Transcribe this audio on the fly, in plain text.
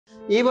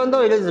even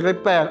though it is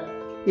repair,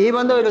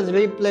 even though it is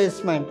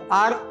replacement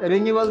or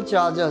renewal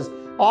charges,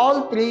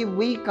 all three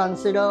we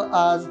consider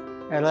as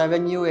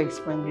revenue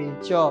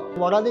expenditure.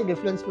 What are the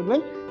difference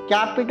between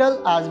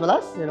capital as well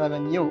as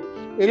revenue?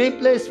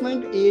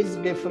 Replacement is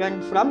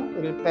different from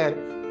repair.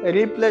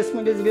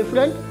 Replacement is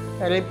different,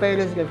 repair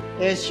is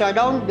different. A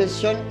shutdown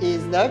decision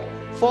is that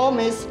firm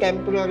is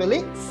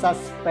temporarily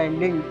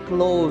suspending,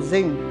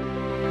 closing.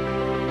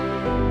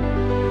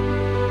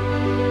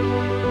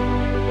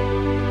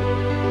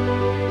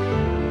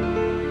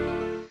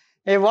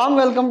 A warm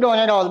welcome to one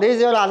and all. This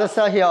is your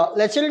ALsir here,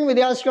 lecturing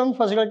Vidhyaashram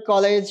First Grade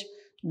College,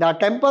 the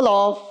Temple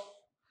of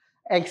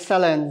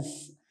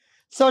Excellence.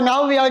 So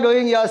now we are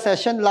doing your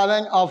session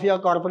 11 of your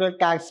corporate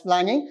tax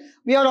planning.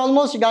 We are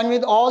almost done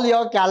with all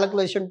your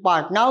calculation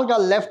part. Now the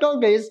left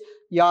out is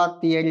your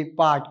theory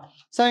part.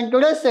 So in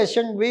today's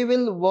session, we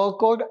will work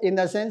out, in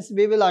the sense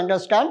we will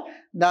understand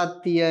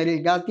the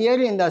theory. The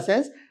theory in the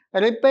sense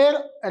repair,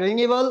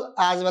 renewal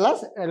as well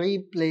as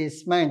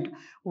replacement.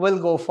 We'll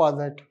go for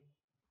that.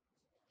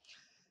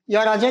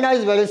 Your agenda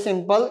is very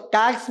simple.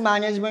 Tax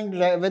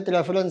management with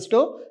reference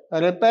to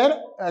repair,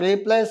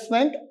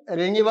 replacement,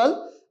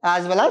 renewal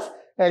as well as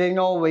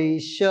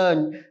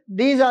renovation.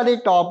 These are the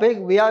topics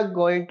we are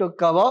going to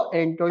cover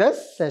in today's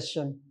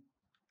session.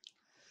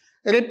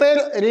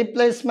 Repair,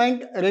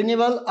 replacement,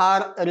 renewal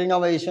or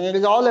renovation. It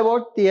is all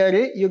about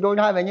theory. You don't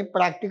have any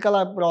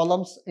practical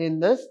problems in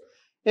this.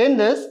 In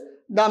this,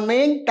 the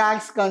main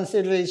tax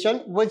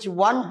consideration which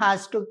one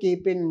has to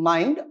keep in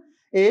mind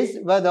is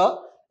whether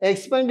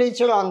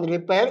expenditure on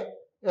repair,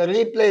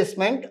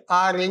 replacement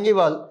or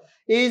renewal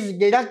is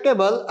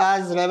deductible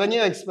as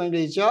revenue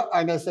expenditure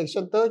under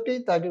section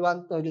 30,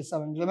 31,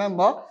 37.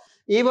 Remember,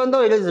 even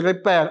though it is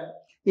repair,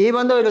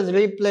 even though it is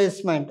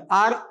replacement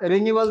or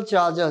renewal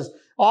charges,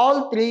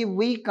 all three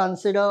we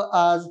consider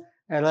as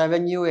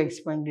revenue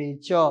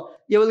expenditure.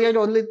 You will get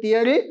only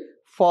theory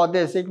for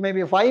this. It may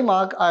be 5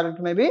 mark or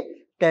it may be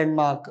 10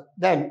 mark.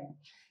 Then,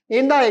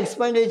 in the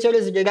expenditure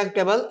is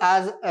deductible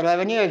as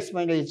revenue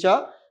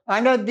expenditure,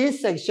 under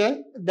this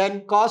section,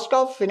 then cost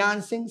of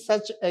financing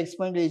such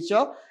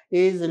expenditure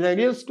is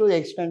reduced to the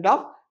extent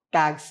of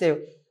tax save.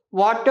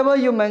 Whatever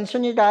you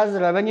mention it as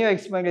revenue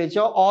expenditure,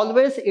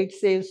 always it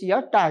saves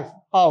your tax.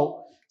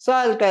 How? So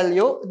I'll tell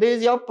you, this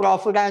is your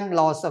profit and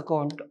loss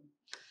account.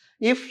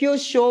 If you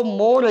show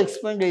more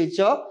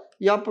expenditure,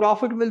 your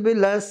profit will be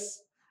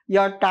less,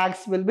 your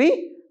tax will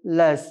be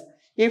less.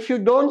 If you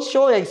don't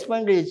show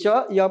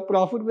expenditure, your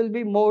profit will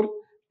be more,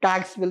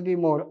 tax will be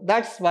more.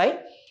 That's why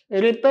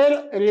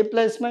repair,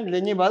 replacement,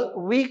 renewal,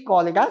 we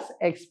call it as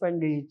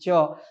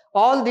expenditure.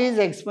 All these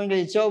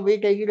expenditure, we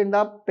take it in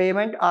the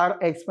payment or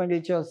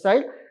expenditure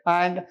side,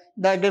 and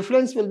the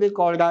difference will be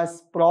called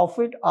as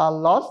profit or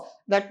loss.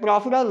 That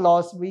profit or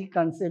loss we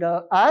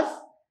consider as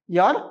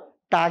your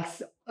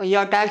tax.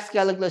 Your tax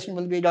calculation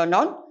will be done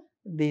on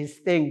these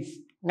things.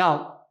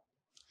 Now,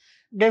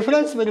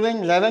 difference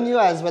between revenue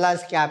as well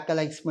as capital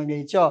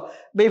expenditure.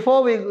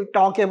 Before we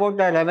talk about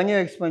the revenue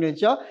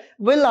expenditure,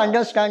 we'll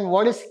understand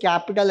what is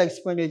capital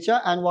expenditure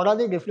and what are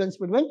the difference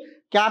between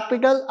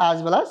capital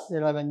as well as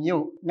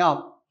revenue.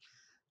 Now,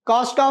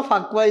 cost of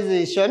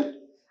acquisition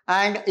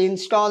and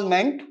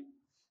installment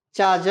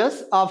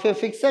charges of a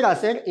fixed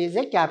asset is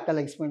a capital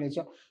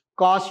expenditure.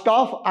 Cost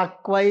of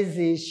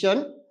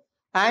acquisition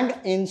and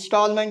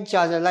installment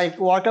charges, like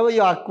whatever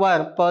you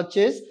acquire,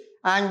 purchase,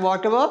 and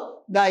whatever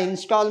the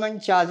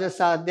installment charges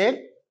are there,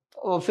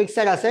 fixed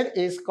asset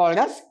is called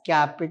as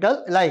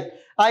capital. Like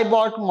I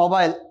bought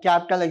mobile,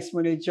 capital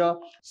expenditure.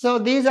 So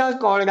these are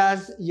called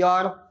as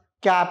your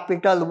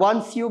capital.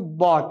 Once you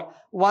bought,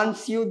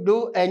 once you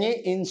do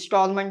any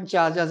installment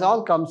charges,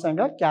 all comes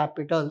under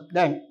capital.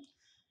 Then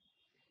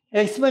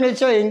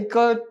expenditure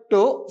incurred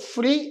to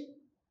free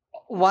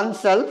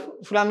oneself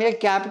from a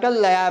capital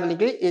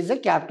liability is a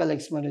capital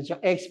expenditure.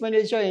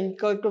 Expenditure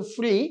incurred to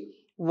free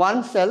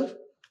oneself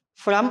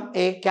from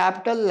a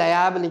capital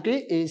liability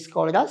is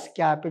called as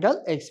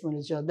capital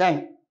expenditure.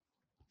 Then,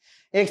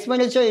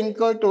 expenditure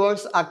incurred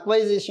towards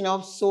acquisition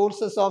of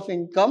sources of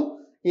income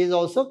is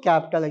also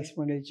capital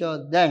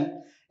expenditure.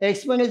 Then,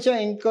 expenditure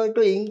incurred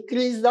to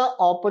increase the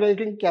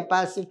operating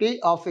capacity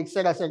of fixed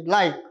asset,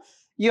 like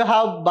you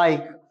have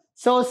bike.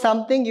 So,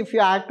 something if you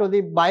add to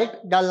the bike,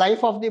 the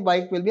life of the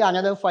bike will be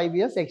another 5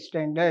 years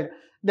extended.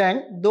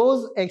 Then,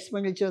 those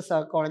expenditures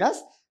are called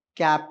as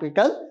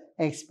capital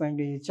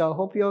expenditure.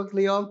 Hope you are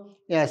clear.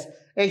 Yes,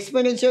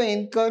 expenditure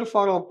incurred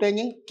for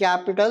obtaining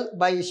capital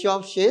by issue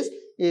of shares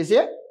is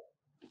a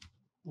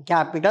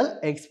capital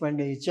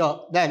expenditure.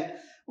 Then,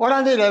 what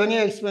are the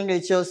revenue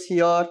expenditures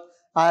here?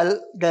 I'll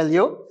tell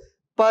you.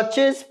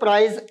 Purchase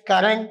price,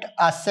 current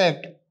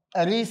asset,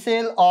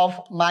 resale of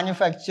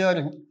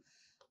manufacturing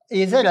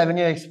is a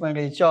revenue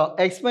expenditure.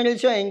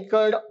 Expenditure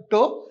incurred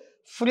to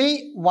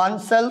free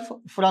oneself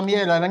from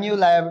a revenue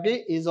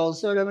liability is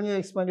also revenue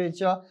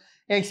expenditure.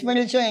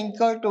 Expenditure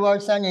incurred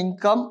towards an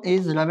income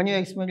is revenue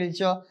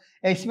expenditure.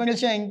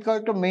 Expenditure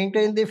incurred to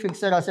maintain the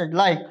fixed asset,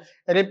 like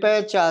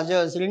repair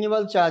charges,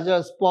 renewal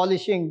charges,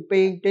 polishing,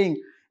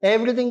 painting,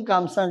 everything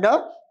comes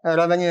under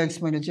revenue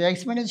expenditure.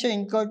 Expenditure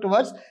incurred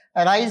towards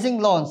rising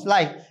loans.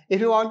 Like if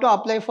you want to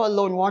apply for a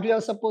loan, what you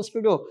are supposed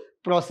to do?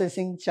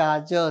 Processing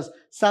charges,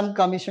 some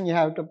commission you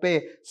have to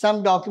pay,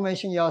 some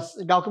documentation you're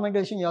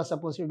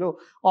supposed to do.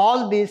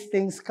 All these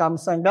things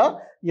comes under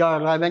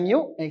your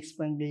revenue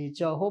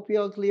expenditure. Hope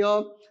you're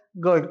clear.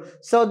 Good.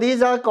 So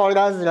these are called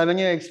as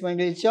revenue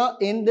expenditure.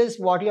 In this,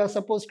 what you are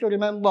supposed to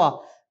remember?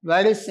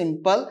 Very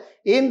simple.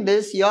 In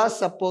this, you are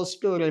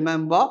supposed to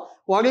remember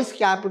what is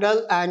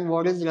capital and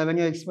what is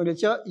revenue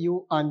expenditure.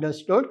 You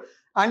understood.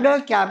 Under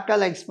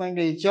capital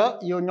expenditure,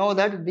 you know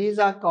that these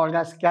are called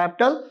as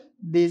capital.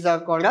 These are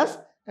called as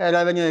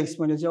revenue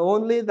expenditure.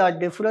 Only the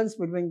difference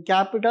between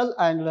capital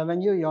and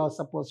revenue you are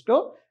supposed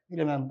to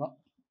remember.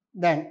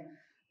 Then,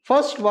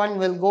 first one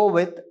will go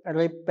with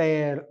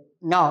repair.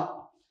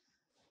 Now,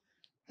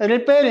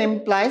 repair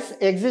implies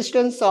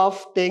existence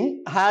of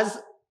thing has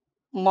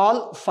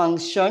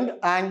malfunctioned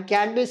and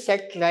can be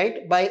set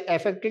right by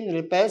effecting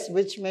repairs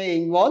which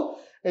may involve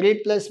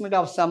replacement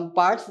of some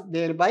parts,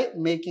 thereby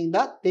making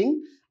the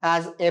thing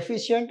as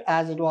efficient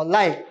as it was.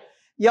 Like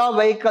your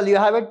vehicle, you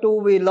have a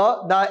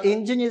two-wheeler, the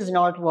engine is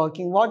not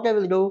working. What they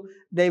will do?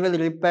 They will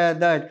repair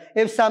that.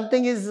 If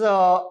something is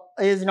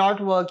not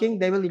working,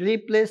 they will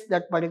replace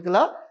that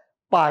particular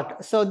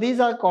part. So these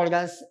are called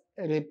as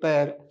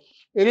repair.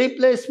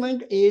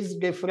 Replacement is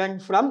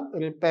different from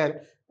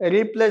repair.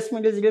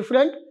 Replacement is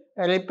different.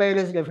 Repair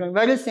is different.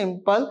 Very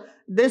simple.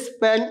 This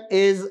pen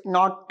is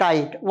not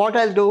tight. What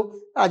I'll do?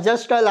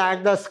 I'll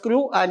add the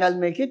screw and I'll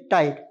make it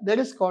tight. That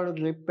is called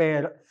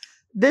repair.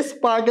 This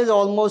part is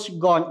almost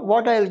gone.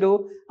 What I'll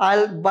do?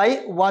 I'll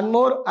buy one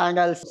more and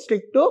I'll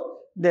stick to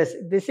this.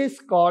 This is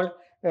called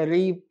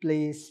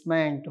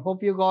replacement.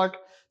 Hope you got.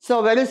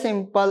 So very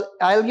simple.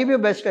 I'll give you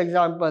best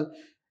example.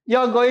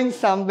 You're going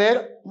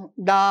somewhere,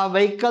 the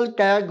vehicle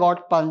tire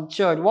got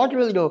punctured. What you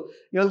will do?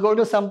 You'll go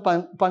to some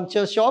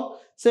puncture shop.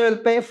 So you'll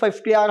pay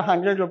 50 or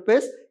 100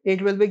 rupees.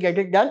 It will be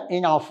getting done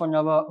in half an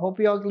hour. Hope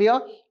you are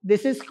clear.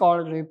 This is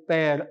called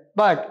repair.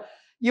 But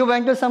you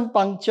went to some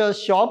puncture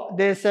shop.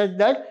 They said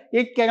that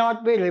it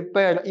cannot be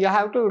repaired. You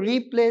have to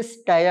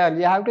replace tire.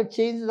 You have to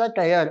change the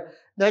tire.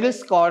 That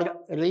is called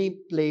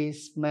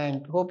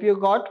replacement. Hope you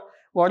got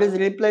what is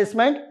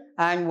replacement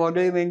and what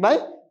do you mean by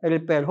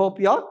repair. Hope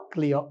you are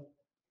clear.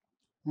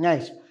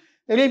 Next,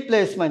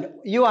 replacement.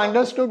 You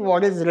understood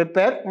what is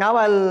repair. Now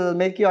I'll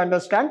make you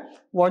understand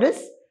what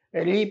is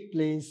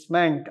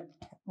replacement.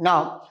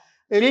 Now,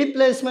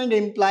 replacement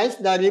implies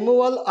the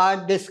removal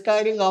or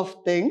discarding of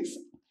things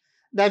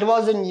that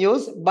was in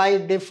use by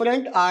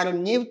different or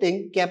new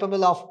thing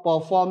capable of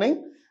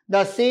performing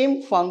the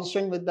same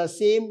function with the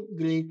same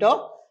greater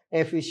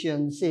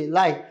efficiency.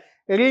 Like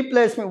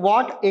replacement,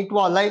 what it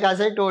was, like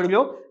as I told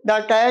you,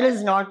 the tire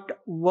is not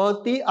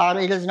worthy or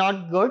it is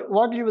not good.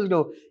 What you will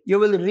do? You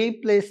will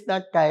replace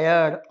the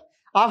tire.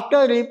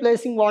 After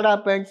replacing, what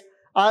happens?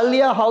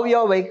 Earlier, how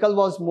your vehicle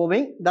was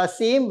moving, the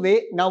same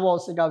way now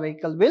also the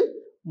vehicle will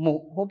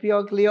move. Hope you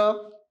are clear.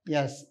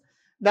 Yes.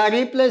 The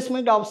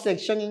replacement of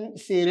section in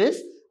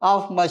series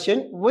of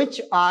machine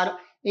which are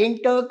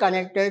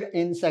interconnected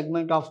in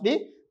segment of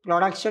the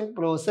production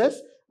process,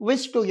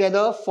 which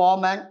together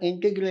form an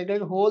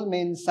integrated whole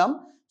may in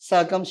some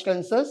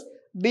circumstances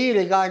be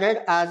regarded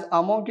as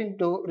amounting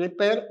to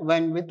repair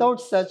when without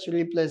such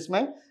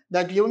replacement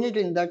that unit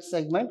in that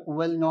segment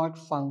will not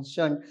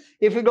function.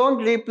 If you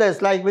don't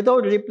replace, like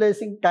without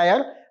replacing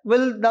tire,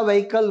 will the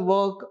vehicle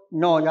work?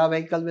 No, the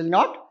vehicle will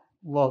not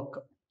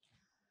work.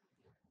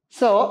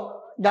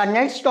 So the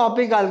next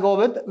topic I'll go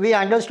with, we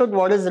understood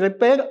what is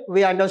repair,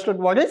 we understood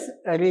what is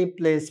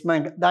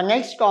replacement. The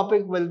next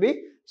topic will be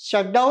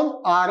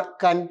shutdown or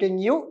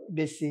continue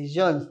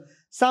decisions.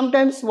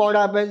 Sometimes what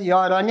happens, you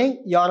are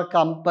running your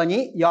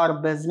company,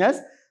 your business.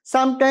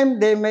 Sometimes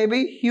there may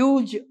be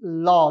huge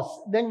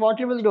loss. Then what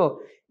you will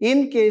do?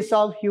 In case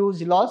of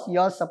huge loss, you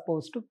are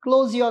supposed to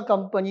close your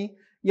company.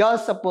 You are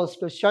supposed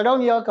to shut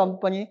down your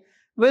company.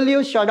 Will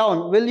you shut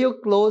down? Will you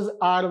close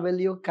or will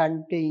you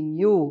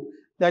continue?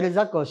 That is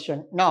a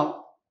question.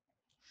 Now,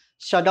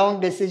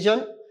 shutdown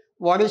decision.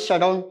 What is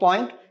shutdown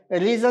point?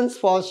 Reasons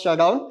for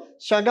shutdown.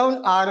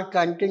 Shutdown or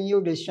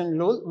continue decision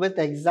rule with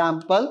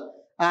example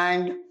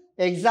and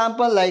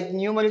example like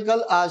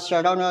numerical or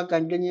shutdown or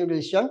continue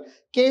decision.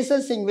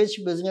 Cases in which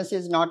business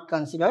is not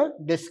considered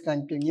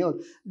discontinued.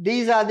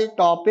 These are the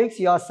topics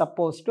you are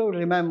supposed to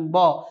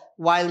remember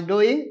while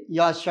doing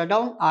your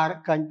shutdown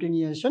or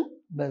continuation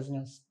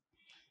business.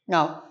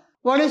 Now,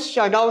 what is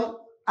shutdown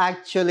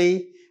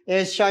actually?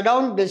 A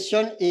shutdown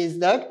decision is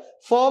that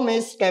firm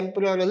is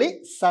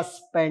temporarily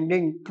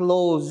suspending,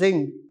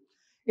 closing.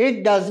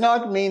 It does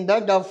not mean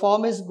that the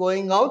firm is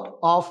going out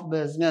of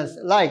business.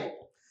 Like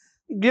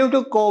due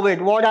to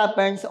COVID, what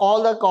happens?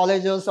 All the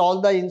colleges, all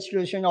the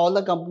institutions, all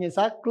the companies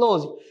are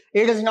closed.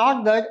 It is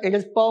not that it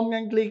is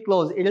permanently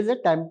closed. It is a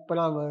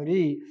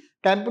temporary.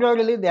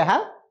 Temporarily they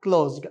have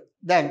closed.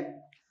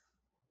 Then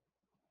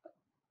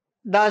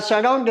the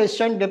shutdown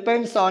decision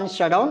depends on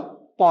shutdown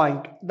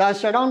point. The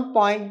shutdown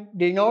point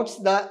denotes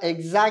the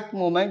exact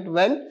moment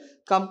when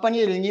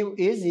company revenue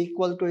is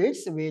equal to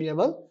its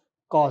variable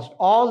cost.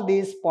 All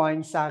these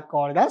points are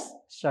called as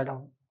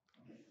shutdown.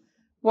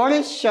 What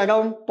is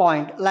shutdown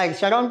point? Like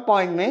shutdown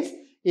point means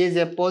is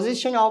a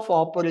position of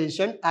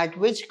operation at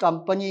which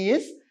company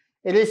is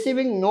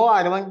receiving no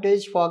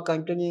advantage for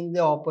continuing the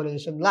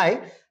operation.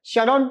 Like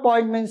shutdown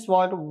point means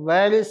what?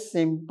 Very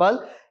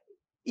simple.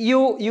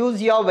 You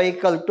use your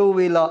vehicle,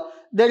 two-wheeler.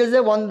 There is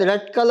a one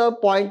red color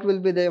point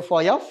will be there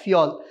for your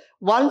fuel.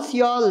 Once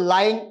your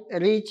line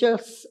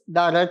reaches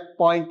the red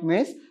point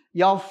means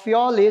your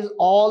fuel is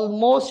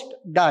almost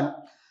done.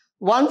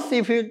 Once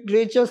if it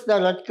reaches the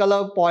red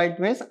color point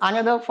means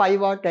another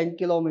 5 or 10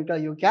 kilometer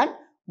you can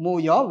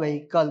move your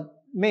vehicle.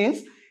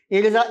 Means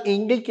it is an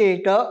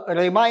indicator,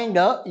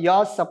 reminder you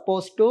are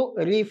supposed to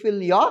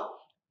refill your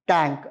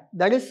tank.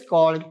 That is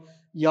called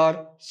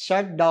your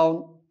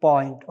shutdown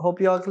point.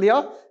 Hope you are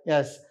clear?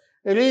 Yes.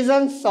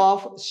 Reasons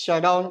of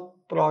shutdown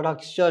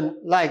production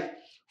like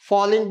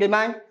falling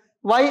demand.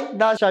 Why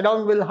the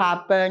shutdown will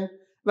happen?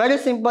 Very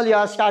simple. You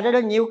have started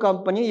a new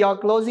company. You are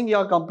closing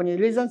your company.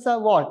 Reasons are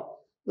what?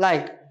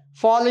 Like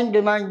fall in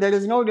demand, there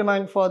is no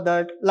demand for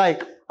that.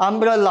 Like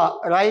umbrella,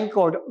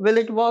 raincoat, will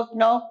it work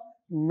now?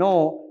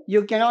 No,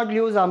 you cannot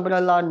use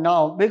umbrella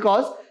now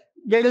because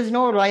there is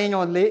no rain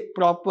only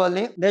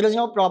properly. There is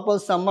no proper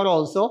summer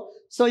also.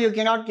 So you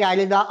cannot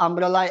carry the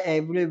umbrella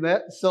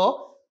everywhere.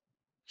 So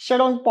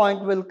shutdown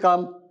point will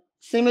come.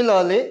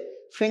 Similarly,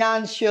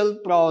 financial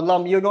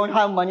problem. You don't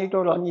have money to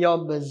run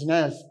your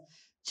business.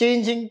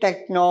 Changing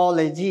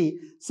technology.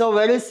 So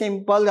very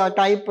simple,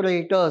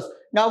 typewriters.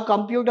 Now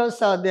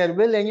computers are there.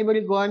 Will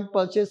anybody go and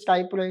purchase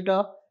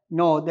typewriter?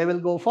 No, they will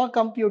go for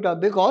computer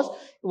because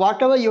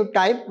whatever you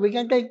type, we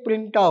can take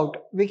print out.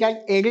 We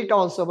can edit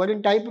also. But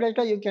in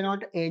typewriter, you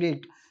cannot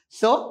edit.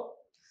 So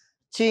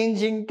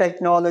changing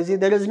technology.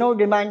 There is no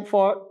demand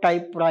for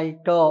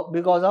typewriter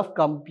because of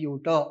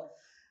computer.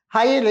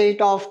 High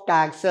rate of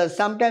taxes.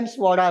 Sometimes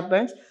what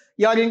happens?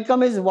 Your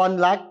income is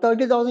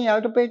 1,30,000, you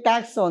have to pay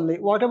tax only.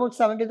 What about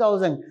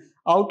 70,000?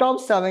 Out of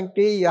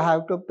 70, you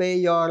have to pay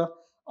your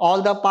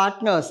all the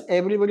partners.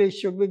 Everybody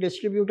should be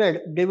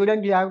distributed.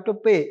 Dividend you have to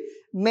pay.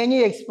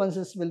 Many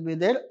expenses will be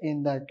there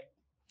in that.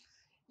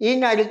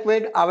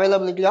 Inadequate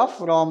availability of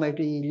raw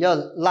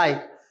material.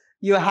 Like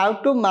you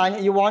have to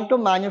you want to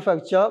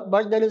manufacture,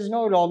 but there is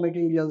no raw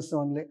materials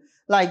only.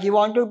 Like you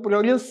want to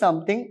produce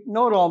something,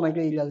 no raw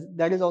materials.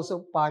 That is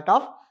also part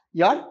of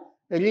your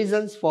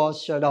reasons for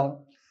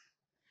shutdown.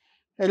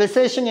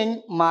 Recession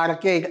in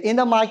market. In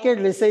the market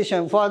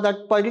recession, for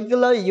that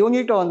particular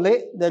unit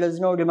only, there is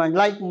no demand.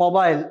 Like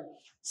mobile.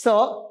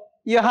 So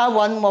you have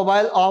one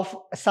mobile of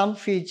some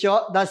feature,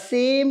 the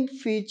same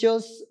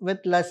features with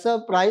lesser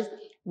price,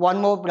 one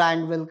more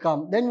brand will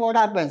come. Then what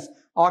happens?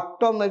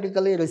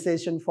 Automatically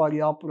recession for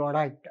your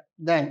product.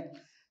 Then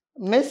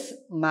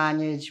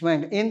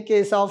mismanagement. In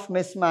case of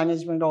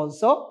mismanagement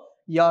also,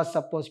 you are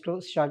supposed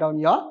to shut down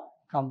your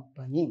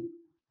company.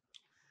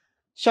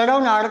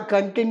 Shutdown or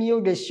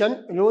continue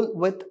decision rule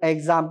with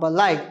example.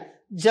 Like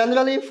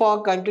generally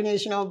for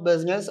continuation of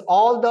business,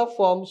 all the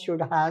firms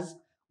should has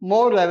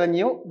more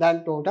revenue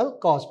than total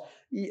cost.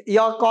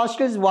 Your cost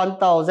is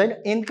 1,000,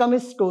 income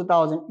is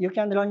 2,000. You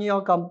can run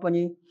your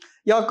company.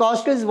 Your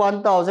cost is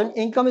 1,000,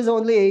 income is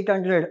only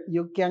 800.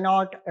 You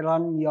cannot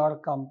run your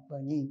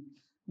company.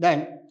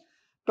 Then,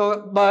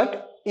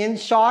 but in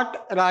short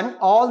run,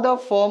 all the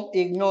firm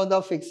ignore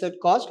the fixed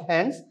cost.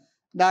 Hence,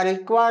 the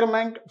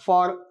requirement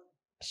for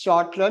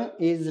short run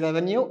is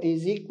revenue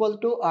is equal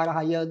to or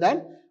higher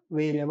than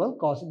variable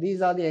cost.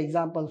 These are the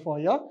examples for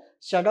your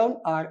shutdown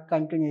or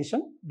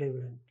continuation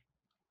dividend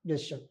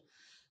decision.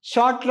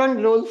 Short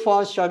run rule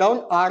for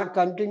shutdown or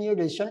continue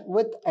decision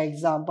with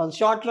example.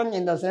 Short run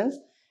in the sense,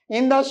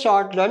 in the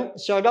short run,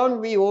 shutdown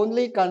we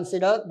only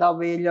consider the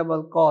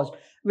variable cost.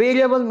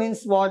 Variable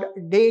means what?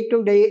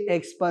 Day-to-day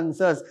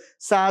expenses,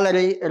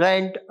 salary,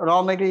 rent,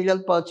 raw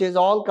material purchase,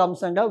 all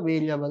comes under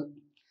variable.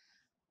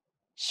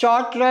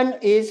 Short run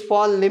is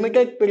for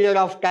limited period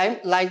of time,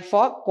 like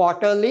for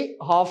quarterly,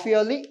 half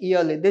yearly,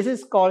 yearly. This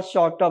is called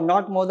short term,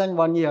 not more than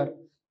 1 year.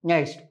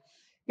 Next,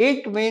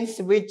 it means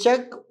we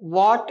check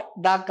what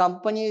the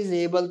company is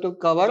able to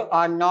cover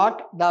or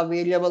not the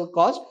variable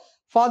cost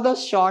for the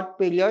short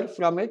period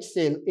from its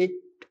sale.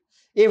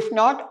 If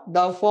not,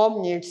 the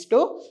firm needs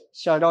to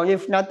shut down.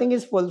 If nothing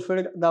is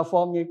fulfilled, the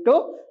firm needs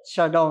to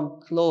shut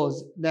down,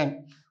 close.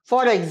 Then,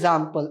 for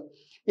example,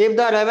 if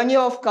the revenue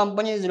of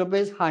company is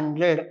rupees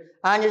 100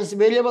 and its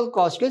variable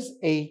cost is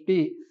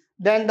 80,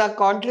 then the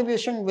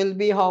contribution will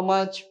be how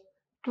much?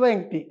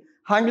 20.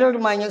 100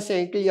 minus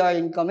 80, your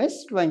income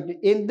is 20.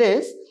 In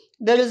this,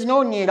 there is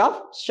no need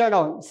of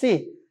shutdown.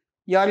 See,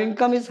 your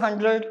income is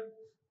 100,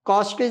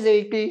 cost is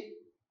 80.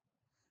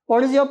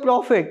 What is your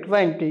profit?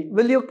 20.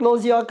 Will you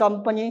close your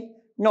company?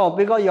 No,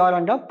 because you are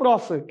under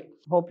profit.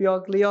 Hope you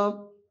are clear.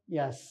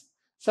 Yes.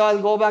 So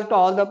I'll go back to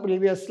all the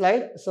previous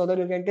slides so that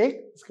you can take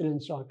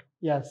screenshot.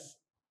 Yes.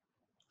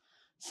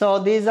 So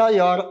these are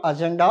your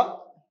agenda.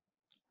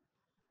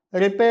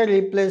 Repair,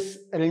 replace,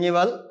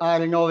 renewal or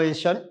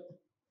renovation.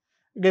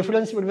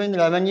 Difference between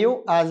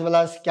revenue as well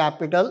as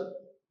capital.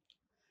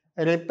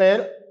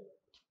 Repair,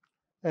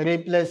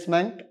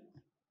 replacement,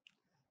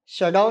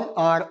 shutdown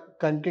or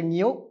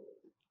continue,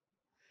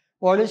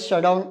 what is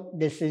shutdown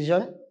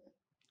decision,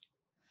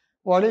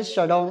 what is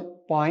shutdown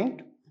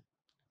point,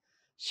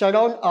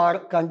 shutdown or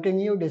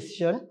continue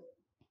decision,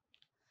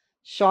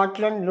 short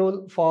run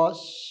rule for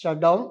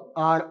shutdown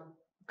or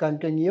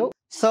continue.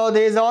 So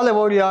this is all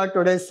about your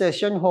today's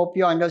session. Hope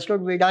you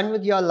understood. We're done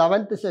with your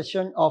 11th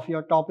session of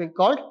your topic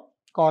called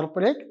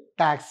corporate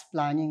tax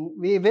planning.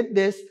 With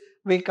this,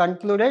 we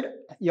concluded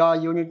your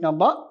unit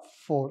number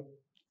 4.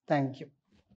 Thank you.